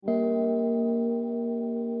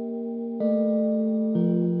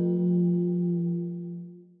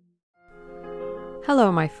Hello,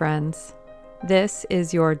 my friends. This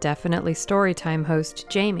is your Definitely Storytime host,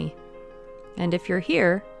 Jamie. And if you're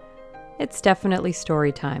here, it's definitely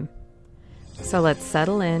story time. So let's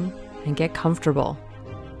settle in and get comfortable,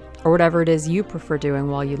 or whatever it is you prefer doing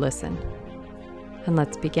while you listen. And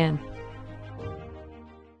let's begin.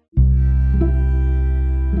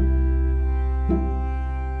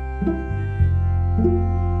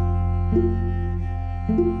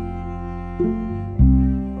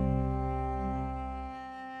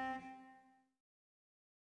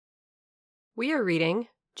 We are reading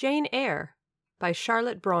Jane Eyre by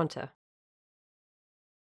Charlotte Brontë.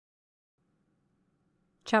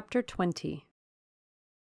 Chapter 20.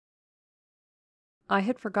 I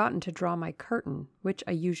had forgotten to draw my curtain, which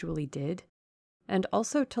I usually did, and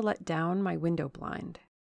also to let down my window blind.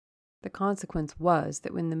 The consequence was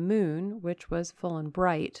that when the moon, which was full and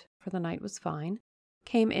bright, for the night was fine,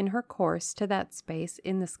 came in her course to that space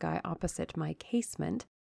in the sky opposite my casement,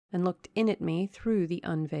 and looked in at me through the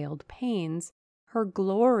unveiled panes, her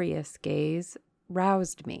glorious gaze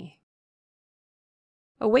roused me.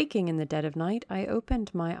 Awaking in the dead of night, I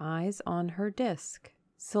opened my eyes on her disk,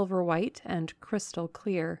 silver white and crystal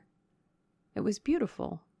clear. It was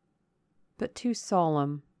beautiful, but too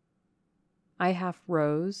solemn. I half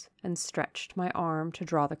rose and stretched my arm to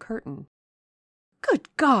draw the curtain. Good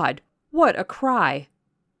God! What a cry!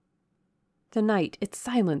 The night, its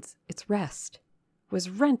silence, its rest, was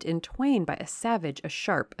rent in twain by a savage, a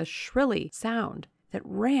sharp, a shrilly sound that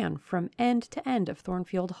ran from end to end of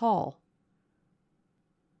Thornfield Hall.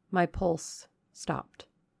 My pulse stopped.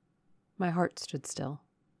 My heart stood still.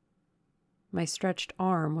 My stretched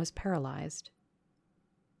arm was paralyzed.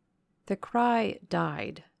 The cry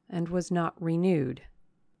died and was not renewed.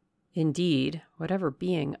 Indeed, whatever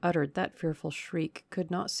being uttered that fearful shriek could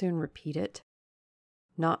not soon repeat it.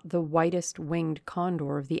 Not the whitest winged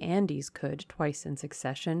condor of the Andes could, twice in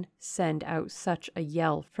succession, send out such a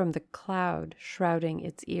yell from the cloud shrouding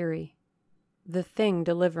its eyrie. The thing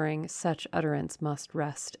delivering such utterance must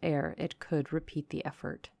rest ere it could repeat the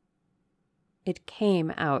effort. It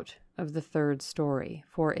came out of the third story,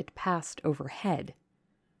 for it passed overhead.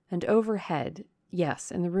 And overhead,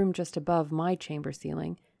 yes, in the room just above my chamber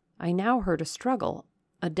ceiling, I now heard a struggle,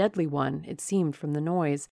 a deadly one, it seemed from the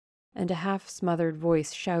noise, and a half-smothered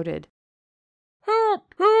voice shouted,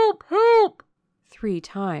 "Help! Help! Help!" 3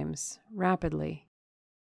 times, rapidly.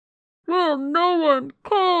 "Will no one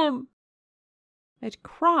come?" It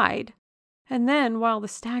cried, and then, while the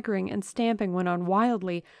staggering and stamping went on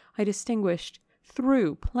wildly, I distinguished,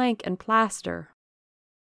 through plank and plaster,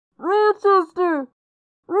 "Rochester!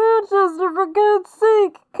 Rochester, for God's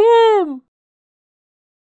sake, come!"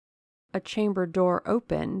 A chamber door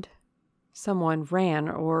opened. Someone ran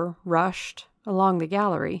or rushed along the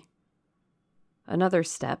gallery. Another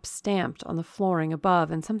step stamped on the flooring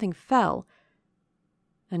above, and something fell,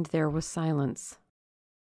 and there was silence.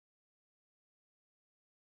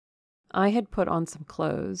 I had put on some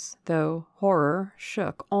clothes, though horror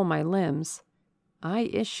shook all my limbs. I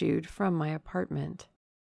issued from my apartment.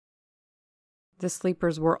 The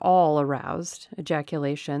sleepers were all aroused.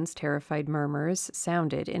 Ejaculations, terrified murmurs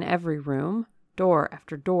sounded in every room, door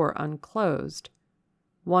after door unclosed.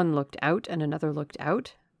 One looked out and another looked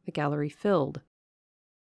out. The gallery filled.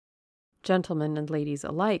 Gentlemen and ladies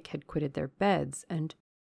alike had quitted their beds, and,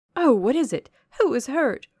 "Oh, what is it? Who is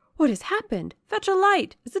hurt? What has happened? Fetch a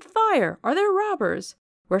light! Is it fire? Are there robbers?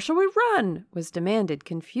 Where shall we run?" was demanded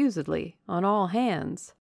confusedly on all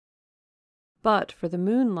hands. But for the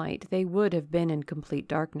moonlight they would have been in complete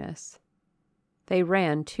darkness. They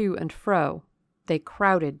ran to and fro. They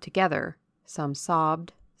crowded together. Some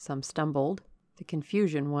sobbed, some stumbled. The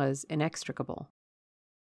confusion was inextricable.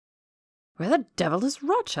 "Where the devil is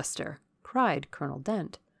Rochester?" cried Colonel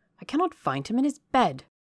Dent. "I cannot find him in his bed."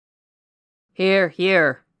 "Here,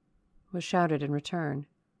 here," was shouted in return.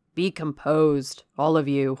 "Be composed, all of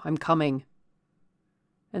you. I'm coming."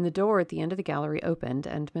 And the door at the end of the gallery opened,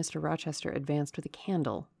 and Mr. Rochester advanced with a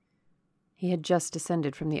candle. He had just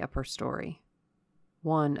descended from the upper story.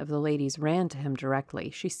 One of the ladies ran to him directly.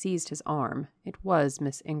 She seized his arm. It was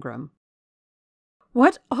Miss Ingram.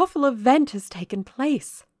 "What awful event has taken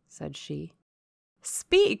place?" said she.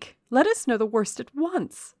 "Speak! Let us know the worst at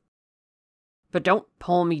once." "But don't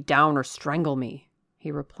pull me down or strangle me,"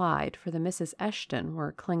 he replied, for the Misses Eshton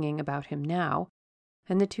were clinging about him now,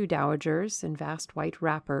 and the 2 dowagers in vast white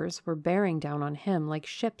wrappers were bearing down on him like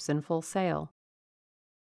ships in full sail.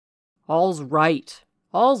 "All's right,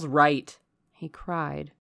 all's right," he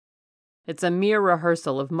cried. "It's a mere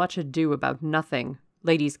rehearsal of much ado about nothing.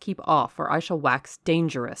 Ladies, keep off, or I shall wax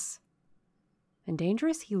dangerous." And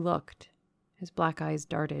dangerous he looked. His black eyes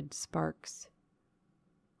darted sparks.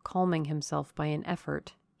 Calming himself by an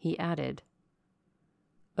effort, he added,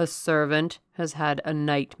 "A servant has had a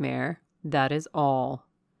nightmare, that is all.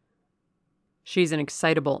 She's an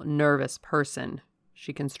excitable, nervous person.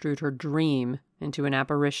 She construed her dream into an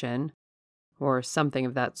apparition, or something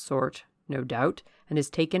of that sort, no doubt, and has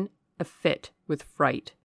taken a fit with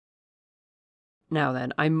fright. Now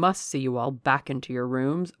then, I must see you all back into your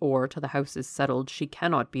rooms, or till the house is settled she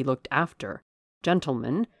cannot be looked after.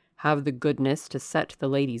 Gentlemen, have the goodness to set the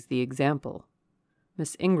ladies the example.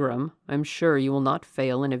 Miss Ingram, I'm sure you will not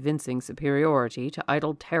fail in evincing superiority to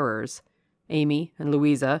idle terrors. Amy and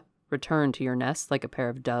Louisa, return to your nests like a pair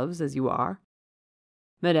of doves as you are.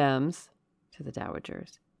 Mesdames," to the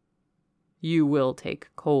dowagers, "you will take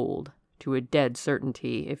cold, to a dead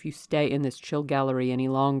certainty, if you stay in this chill gallery any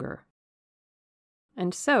longer."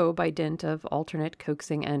 And so, by dint of alternate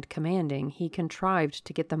coaxing and commanding, he contrived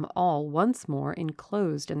to get them all once more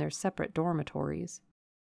enclosed in their separate dormitories.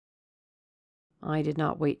 I did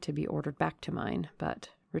not wait to be ordered back to mine, but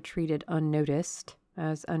retreated unnoticed,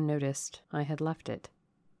 as unnoticed I had left it.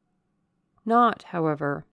 Not,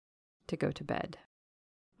 however, to go to bed.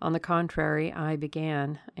 On the contrary, I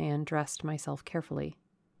began and dressed myself carefully.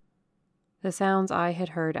 The sounds I had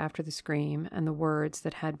heard after the scream and the words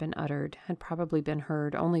that had been uttered had probably been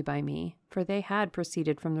heard only by me, for they had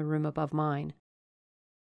proceeded from the room above mine.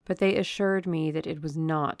 But they assured me that it was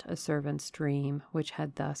not a servant's dream which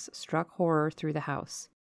had thus struck horror through the house,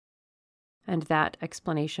 and that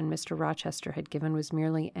explanation Mr. Rochester had given was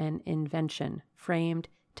merely an invention framed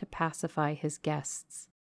to pacify his guests.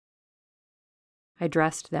 I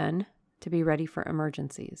dressed then to be ready for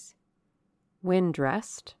emergencies. When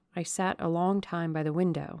dressed, I sat a long time by the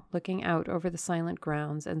window, looking out over the silent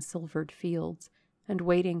grounds and silvered fields, and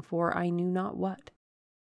waiting for I knew not what.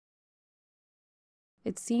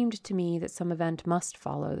 It seemed to me that some event must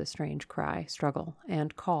follow the strange cry, struggle,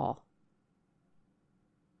 and call.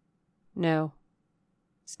 No.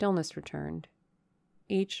 Stillness returned.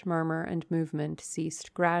 Each murmur and movement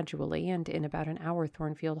ceased gradually, and in about an hour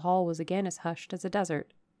Thornfield Hall was again as hushed as a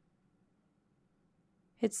desert.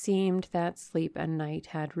 It seemed that sleep and night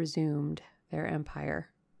had resumed their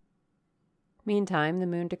empire. Meantime, the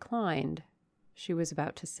moon declined. She was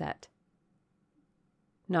about to set.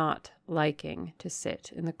 Not liking to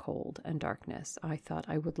sit in the cold and darkness, I thought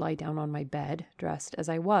I would lie down on my bed, dressed as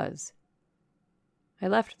I was. I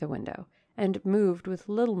left the window, and moved with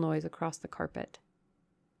little noise across the carpet.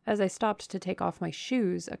 As I stopped to take off my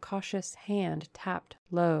shoes, a cautious hand tapped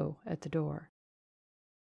low at the door.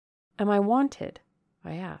 "Am I wanted?"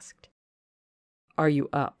 I asked. "Are you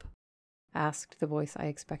up?" asked the voice I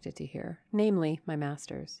expected to hear, namely, my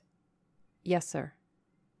master's. "Yes, sir."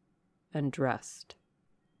 "And dressed?"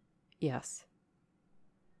 "Yes."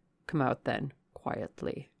 "Come out, then,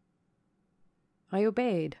 quietly." I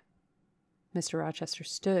obeyed. Mr. Rochester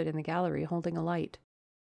stood in the gallery holding a light.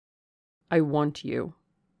 "I want you,"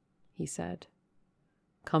 he said.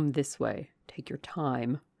 "Come this way, take your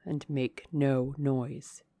time, and make no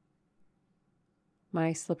noise."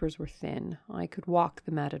 My slippers were thin. I could walk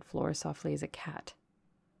the matted floor softly as a cat.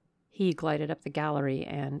 He glided up the gallery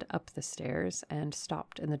and up the stairs, and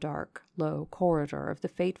stopped in the dark, low corridor of the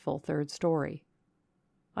fateful third story.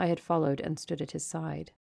 I had followed and stood at his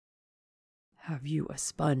side. "Have you a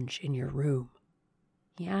sponge in your room?"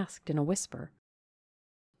 he asked in a whisper.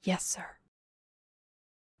 "Yes, sir."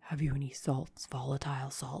 "Have you any salts, volatile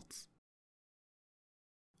salts?"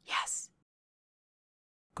 "Yes."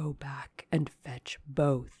 "Go back and fetch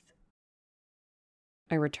both."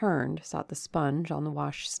 I returned, sought the sponge on the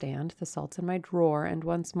washstand, the salts in my drawer, and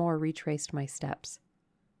once more retraced my steps.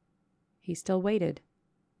 He still waited.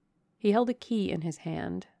 He held a key in his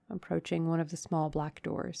hand, approaching one of the small black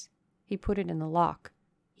doors. He put it in the lock.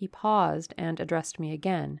 He paused and addressed me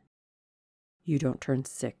again. "You don't turn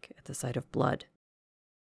sick at the sight of blood?"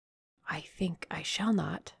 "I think I shall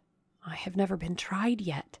not. I have never been tried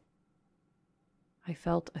yet." I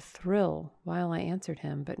felt a thrill while I answered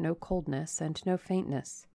him, but no coldness and no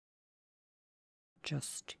faintness.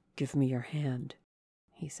 "Just give me your hand,"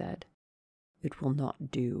 he said. "It will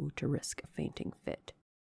not do to risk a fainting fit."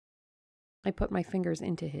 I put my fingers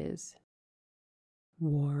into his.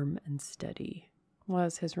 "Warm and steady,"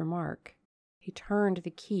 was his remark. He turned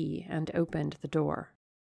the key and opened the door.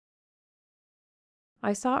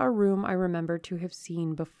 I saw a room I remembered to have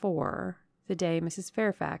seen before, the day Mrs.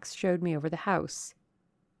 Fairfax showed me over the house.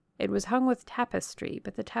 It was hung with tapestry,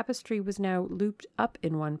 but the tapestry was now looped up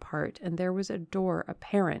in one part, and there was a door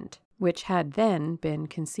apparent, which had then been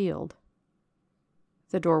concealed.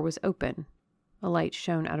 The door was open. A light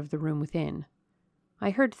shone out of the room within. I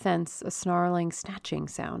heard thence a snarling, snatching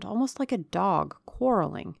sound, almost like a dog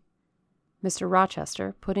quarreling. Mr.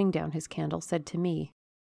 Rochester, putting down his candle, said to me,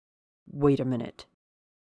 "Wait a minute,"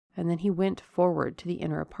 and then he went forward to the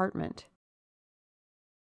inner apartment.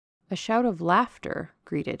 A shout of laughter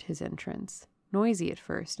greeted his entrance, noisy at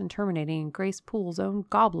first and terminating in Grace Poole's own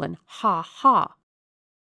goblin "ha ha."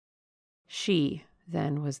 She,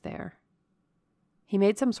 then, was there. He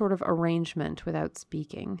made some sort of arrangement without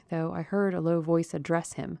speaking, though I heard a low voice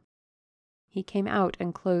address him. He came out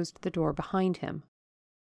and closed the door behind him.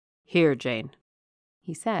 "Here, Jane,"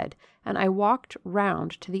 he said, and I walked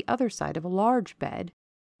round to the other side of a large bed,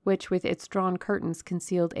 which with its drawn curtains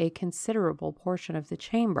concealed a considerable portion of the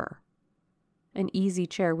chamber. An easy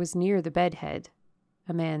chair was near the bedhead.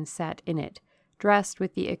 A man sat in it, dressed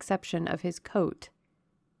with the exception of his coat.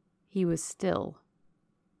 He was still.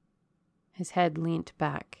 His head leant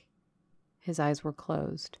back. His eyes were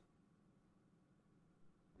closed.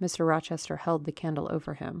 Mr. Rochester held the candle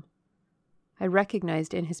over him. I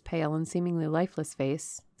recognized in his pale and seemingly lifeless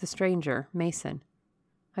face the stranger, Mason.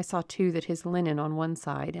 I saw, too, that his linen on one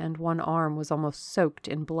side and one arm was almost soaked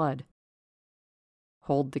in blood.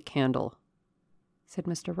 "Hold the candle," said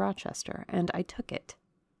Mr. Rochester, and I took it.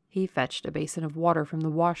 He fetched a basin of water from the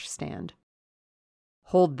washstand.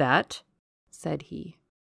 "Hold that," said he.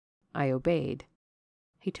 I obeyed.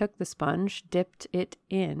 He took the sponge, dipped it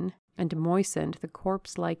in, and moistened the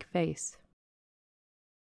corpse-like face.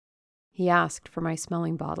 He asked for my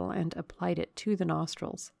smelling bottle and applied it to the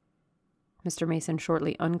nostrils. Mr. Mason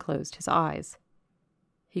shortly unclosed his eyes.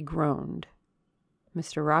 He groaned.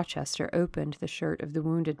 Mr. Rochester opened the shirt of the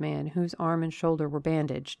wounded man, whose arm and shoulder were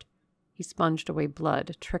bandaged. He sponged away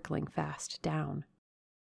blood trickling fast down.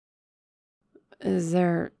 "Is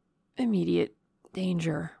there immediate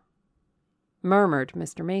danger?" murmured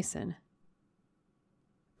Mr. Mason.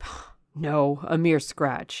 "No, a mere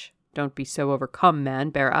scratch. Don't be so overcome, man.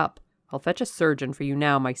 Bear up. I'll fetch a surgeon for you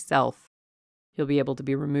now myself. He'll be able to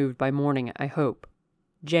be removed by morning, I hope.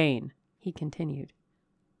 Jane," he continued.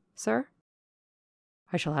 "Sir?"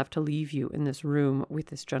 "I shall have to leave you in this room with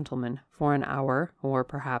this gentleman for an hour, or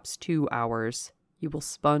perhaps 2 hours. You will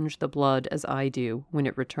sponge the blood as I do when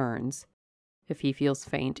it returns. If he feels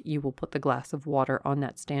faint, you will put the glass of water on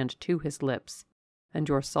that stand to his lips, and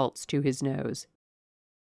your salts to his nose.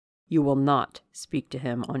 You will not speak to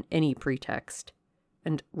him on any pretext.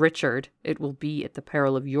 And, Richard, it will be at the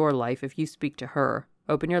peril of your life if you speak to her.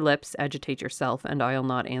 Open your lips, agitate yourself, and I'll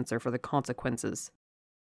not answer for the consequences."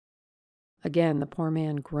 Again the poor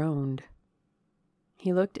man groaned.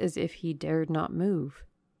 He looked as if he dared not move.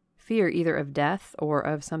 Fear either of death or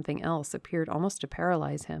of something else appeared almost to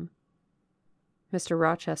paralyze him. Mr.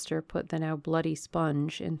 Rochester put the now bloody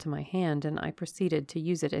sponge into my hand, and I proceeded to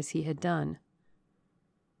use it as he had done.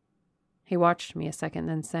 He watched me a second,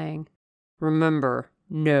 then saying, "Remember,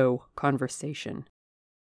 no conversation."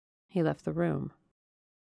 He left the room.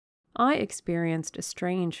 I experienced a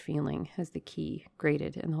strange feeling as the key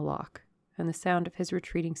grated in the lock, and the sound of his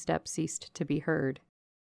retreating step ceased to be heard.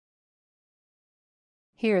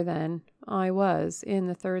 Here, then, I was in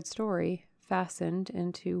the third story, fastened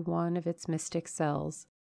into one of its mystic cells.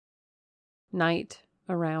 Night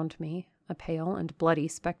around me, a pale and bloody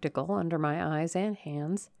spectacle under my eyes and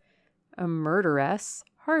hands, a murderess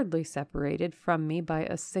hardly separated from me by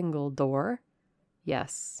a single door.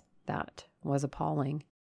 Yes, that was appalling.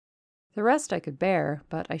 The rest I could bear,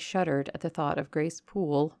 but I shuddered at the thought of Grace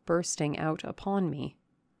Poole bursting out upon me.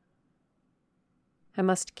 I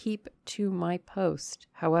must keep to my post,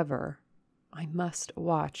 however. I must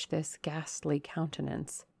watch this ghastly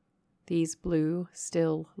countenance, these blue,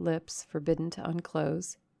 still lips forbidden to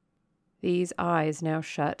unclose, these eyes now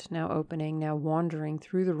shut, now opening, now wandering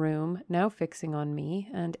through the room, now fixing on me,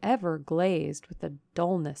 and ever glazed with the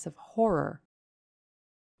dullness of horror.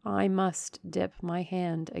 I must dip my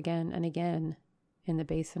hand again and again in the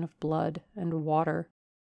basin of blood and water,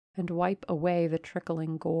 and wipe away the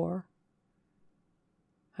trickling gore.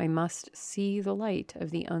 I must see the light of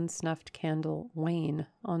the unsnuffed candle wane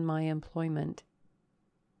on my employment,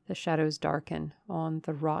 the shadows darken on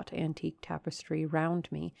the wrought antique tapestry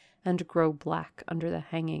round me, and grow black under the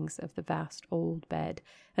hangings of the vast old bed,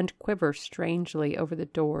 and quiver strangely over the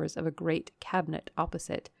doors of a great cabinet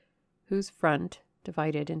opposite, whose front,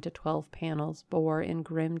 divided into 12 panels, bore in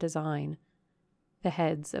grim design the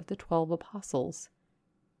heads of the 12 apostles,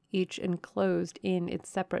 each enclosed in its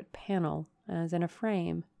separate panel as in a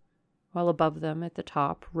frame, while above them at the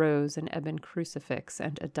top rose an ebon crucifix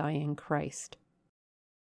and a dying Christ.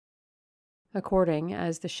 According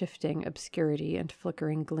as the shifting obscurity and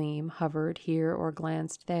flickering gleam hovered here or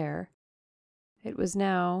glanced there, It was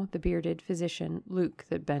now the bearded physician Luke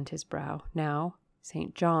that bent his brow, now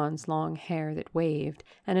St. John's long hair that waved,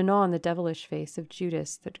 and anon the devilish face of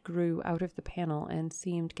Judas that grew out of the panel and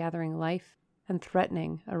seemed gathering life and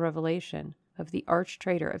threatening a revelation of the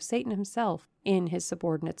arch-traitor of Satan himself in his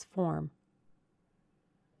subordinate's form.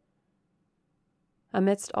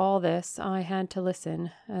 Amidst all this, I had to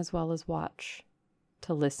listen as well as watch.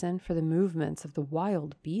 To listen for the movements of the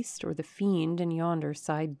wild beast or the fiend in yonder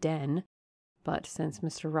side den, but since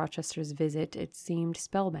Mr. Rochester's visit it seemed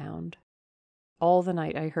spellbound. All the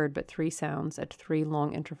night I heard but 3 sounds at 3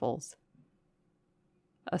 long intervals.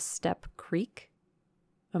 A step creak,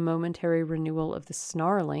 a momentary renewal of the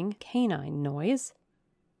snarling canine noise,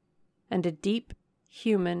 and a deep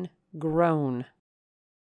human groan.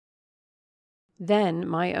 Then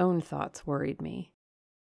my own thoughts worried me.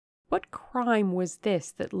 What crime was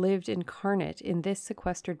this that lived incarnate in this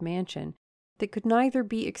sequestered mansion that could neither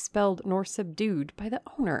be expelled nor subdued by the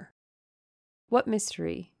owner? What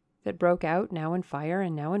mystery that broke out now in fire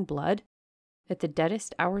and now in blood at the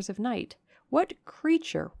deadest hours of night? What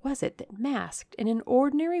creature was it that masked in an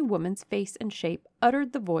ordinary woman's face and shape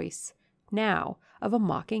uttered the voice, now of a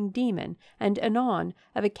mocking demon, and anon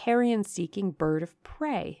of a carrion-seeking bird of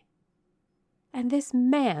prey? And this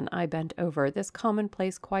man I bent over, this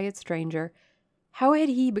commonplace quiet stranger, how had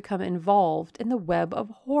he become involved in the web of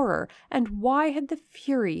horror, and why had the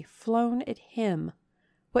fury flown at him?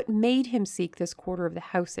 What made him seek this quarter of the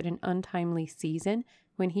house at an untimely season,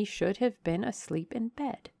 when he should have been asleep in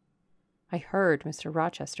bed? I heard Mr.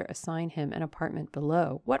 Rochester assign him an apartment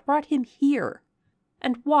below. What brought him here?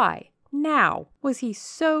 And why, now, was he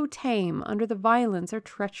so tame under the violence or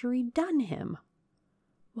treachery done him?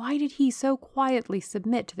 Why did he so quietly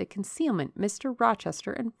submit to the concealment Mr.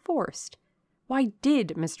 Rochester enforced? Why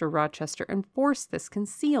did Mr. Rochester enforce this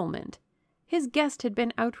concealment? His guest had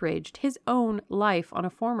been outraged. His own life on a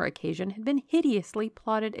former occasion had been hideously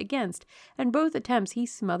plotted against, and both attempts he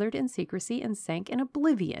smothered in secrecy and sank in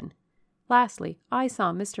oblivion. Lastly, I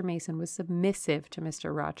saw Mr. Mason was submissive to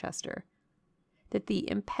Mr. Rochester, that the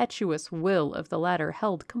impetuous will of the latter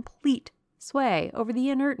held complete sway over the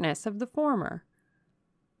inertness of the former.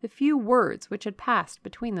 The few words which had passed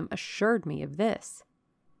between them assured me of this.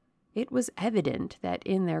 It was evident that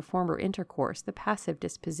in their former intercourse the passive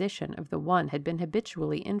disposition of the one had been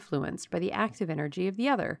habitually influenced by the active energy of the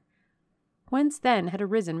other. Whence then had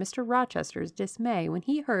arisen Mr. Rochester's dismay when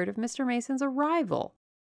he heard of Mr. Mason's arrival?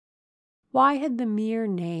 Why had the mere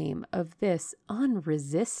name of this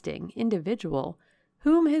unresisting individual,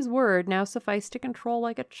 whom his word now sufficed to control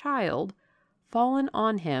like a child, fallen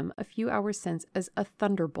on him a few hours since as a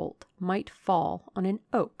thunderbolt might fall on an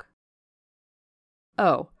oak?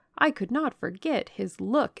 Oh, I could not forget his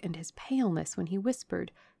look and his paleness when he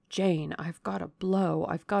whispered, "Jane, I've got a blow,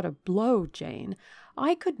 Jane."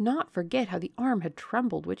 I could not forget how the arm had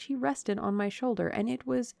trembled which he rested on my shoulder, and it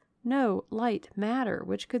was no light matter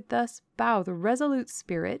which could thus bow the resolute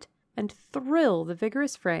spirit and thrill the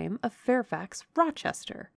vigorous frame of Fairfax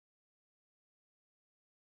Rochester.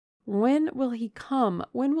 When will he come?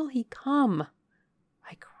 When will he come?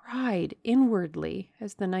 I cried inwardly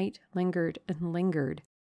as the night lingered and lingered,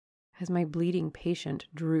 as my bleeding patient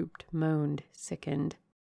drooped, moaned, sickened,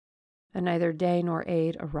 and neither day nor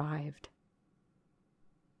aid arrived.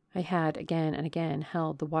 I had again and again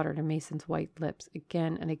held the water to Mason's white lips,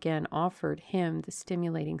 again and again offered him the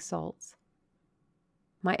stimulating salts.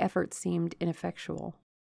 My efforts seemed ineffectual.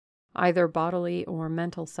 Either bodily or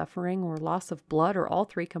mental suffering or loss of blood or all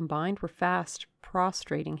 3 combined were fast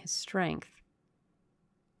prostrating his strength.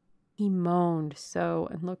 He moaned so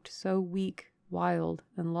and looked so weak, wild,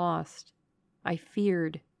 and lost. I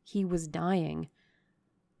feared he was dying,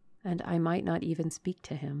 and I might not even speak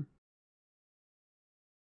to him.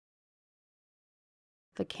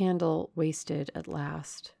 The candle, wasted at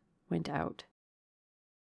last, went out.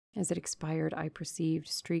 As it expired, I perceived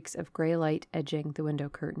streaks of gray light edging the window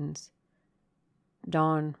curtains.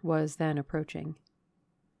 Dawn was then approaching.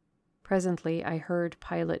 Presently I heard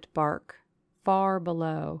Pilot bark, far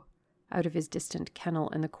below, out of his distant kennel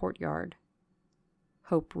in the courtyard.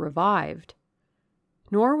 Hope revived.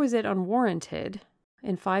 Nor was it unwarranted.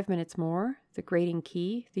 In 5 minutes more, the grating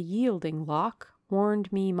key, the yielding lock,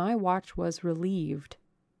 warned me my watch was relieved.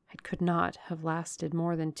 It could not have lasted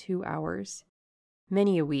more than 2 hours.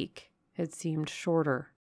 Many a week had seemed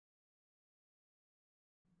shorter.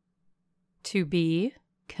 To be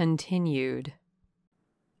continued.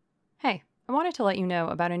 Hey, I wanted to let you know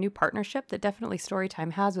about a new partnership that Definitely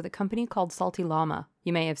Storytime has with a company called Salty Llama.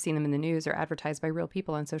 You may have seen them in the news or advertised by real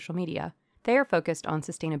people on social media. They are focused on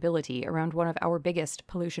sustainability around one of our biggest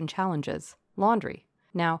pollution challenges, laundry.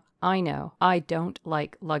 Now, I know I don't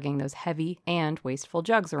like lugging those heavy and wasteful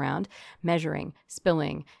jugs around, measuring,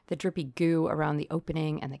 spilling, the drippy goo around the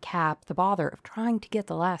opening and the cap, the bother of trying to get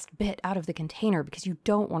the last bit out of the container because you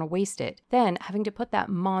don't want to waste it. Then having to put that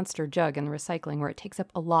monster jug in the recycling where it takes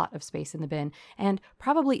up a lot of space in the bin and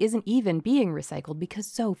probably isn't even being recycled because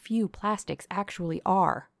so few plastics actually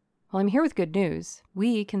are. Well, I'm here with good news.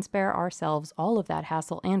 We can spare ourselves all of that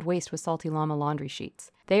hassle and waste with Salty Llama laundry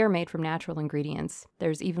sheets. They are made from natural ingredients.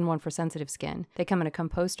 There's even one for sensitive skin. They come in a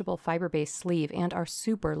compostable fiber-based sleeve and are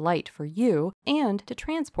super light for you and to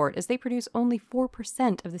transport, as they produce only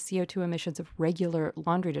 4% of the CO2 emissions of regular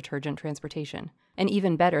laundry detergent transportation. And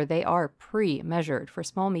even better, they are pre-measured for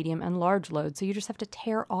small, medium, and large loads, so you just have to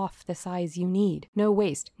tear off the size you need. No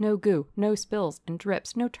waste, no goo, no spills and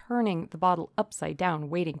drips, no turning the bottle upside down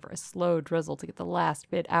waiting for a slow drizzle to get the last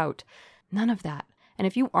bit out. None of that. And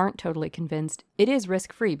if you aren't totally convinced, it is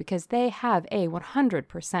risk-free because they have a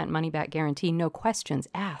 100% money-back guarantee, no questions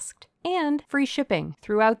asked. And free shipping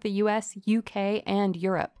throughout the US, UK, and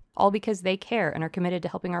Europe, all because they care and are committed to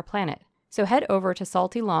helping our planet. So head over to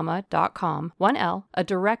saltyllama.com, 1L, a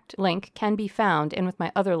direct link can be found in with my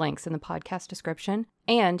other links in the podcast description,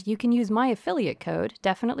 and you can use my affiliate code,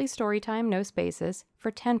 definitely storytime, no spaces,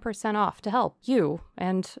 for 10% off to help you,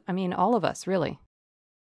 and all of us, really.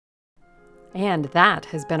 And that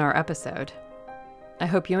has been our episode. I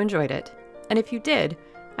hope you enjoyed it. And if you did,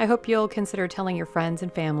 I hope you'll consider telling your friends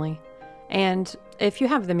and family. And if you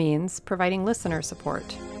have the means, providing listener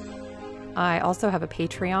support. I also have a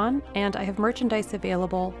Patreon, and I have merchandise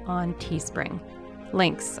available on Teespring.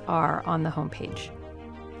 Links are on the homepage.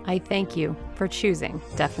 I thank you for choosing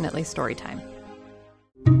Definitely Storytime.